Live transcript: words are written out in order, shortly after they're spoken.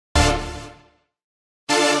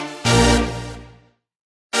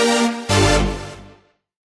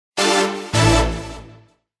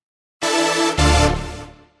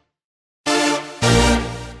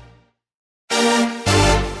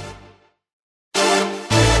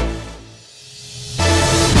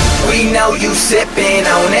know you sippin'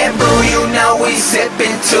 on that brew, you know we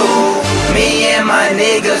sippin' too. Me and my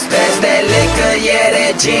niggas pass that liquor, yeah,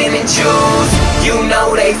 that gin and juice. You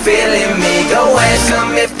know they feelin' me, go ask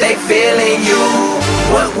them if they feelin' you.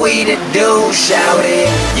 What we to do, shout it,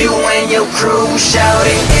 you and your crew, shout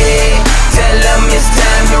it, yeah. Tell them it's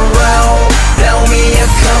time to roll, blow me a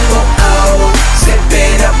couple O's,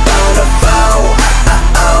 sippin' up on the phone,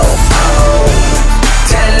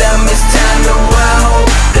 Tell them it's time to roll,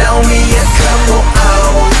 blow me a couple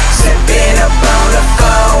O's, sippin' up on the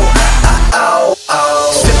phone,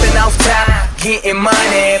 Sippin' off top, getting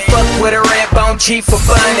money, fuck with a red bone chief for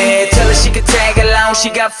bunny. Tell her she can tag along, she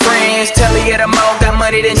got friends. Tell her yeah, the mo got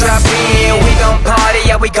money, then drop in. We gon' party,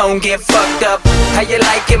 yeah, we gon' get fucked up. How you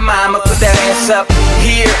like it, mama? Put that ass up.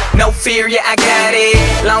 Here, no fear, yeah, I got it.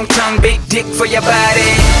 Long tongue, big dick for your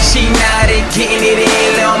body. She nodded, getting it in.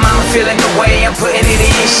 Little mama feeling the way I'm putting it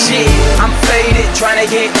in. Shit, I'm faded, trying to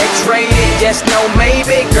get X-rated. Yes, no,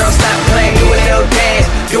 maybe. Girl, stop playing, do a little dance,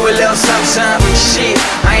 do a little something. Shit,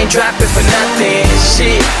 I ain't dropping for nothing.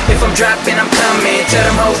 Shit, if I'm dropping, I'm coming. Tell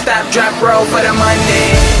them hoes stop, drop, roll for the money.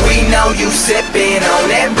 We know you sippin' on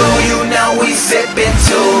that brew, you know we sippin'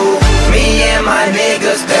 too. Me and my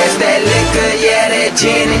niggas pass that liquor, yeah, that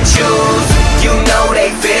gin and juice. You know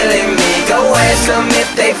they feelin' me, go ask them if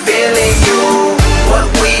they feelin' you. What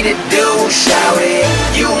we to do, shout it,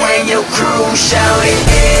 you and your crew, shout it,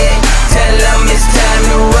 yeah. Tell them it's time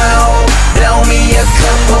to roll, blow me a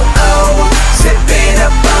couple O's, sippin'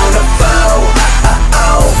 up on the phone,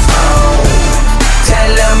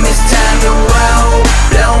 Tell them it's time to roll,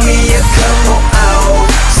 blow me a couple O's,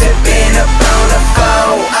 sippin' up on the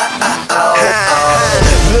phone,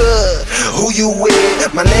 Look, who you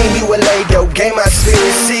with? My name you LA, dope game I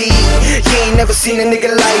spirit. See, you ain't never seen a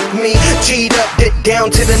nigga like me. Cheat up, dip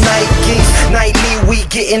down to the Nikes. Nightly we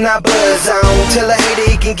getting our buzz on. Tell a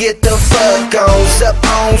hater he can get the fuck on. Sup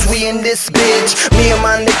homes, we in this bitch. Me and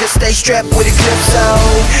my niggas stay strapped with the clips on.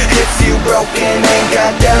 If you broken, ain't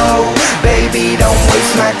got dough, baby, don't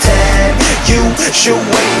waste my time. You should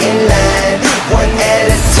wait in line, one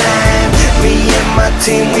at a time. Me and my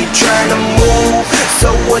team, we tryna move. So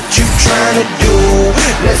what you tryna do?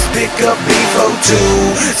 Let's pick up beef O2,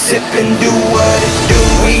 sip and do what it do.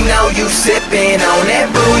 We know you sippin' on that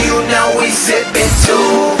brew, you know we sippin'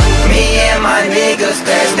 too. Me and my niggas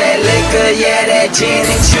pass that liquor, yeah, that gin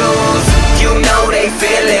and juice. You know they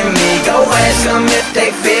feelin' me, go ask them if they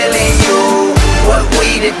feelin' you. What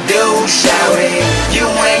we to do, shout it, you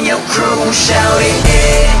and your crew, shout it,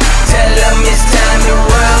 yeah. Tell them it's time to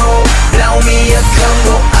roll, blow me a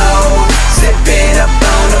couple O's, sippin' up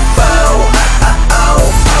on the phone,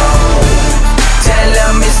 Tell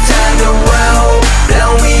them it's time to roll,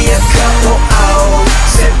 blow me a couple O's,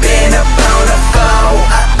 sippin' up on the phone,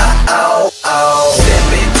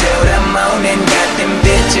 Sippin' till the morning, got them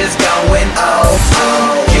bitches going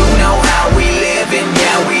You know how we livin',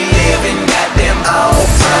 yeah, we livin', got them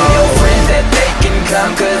Tell your friends that they can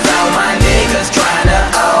come, cause all my niggas tryna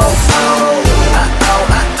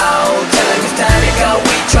Tell them it's time to go,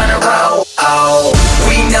 we tryna roll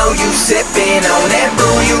We know you sippin' on that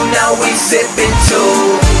brew, you know we sippin' too.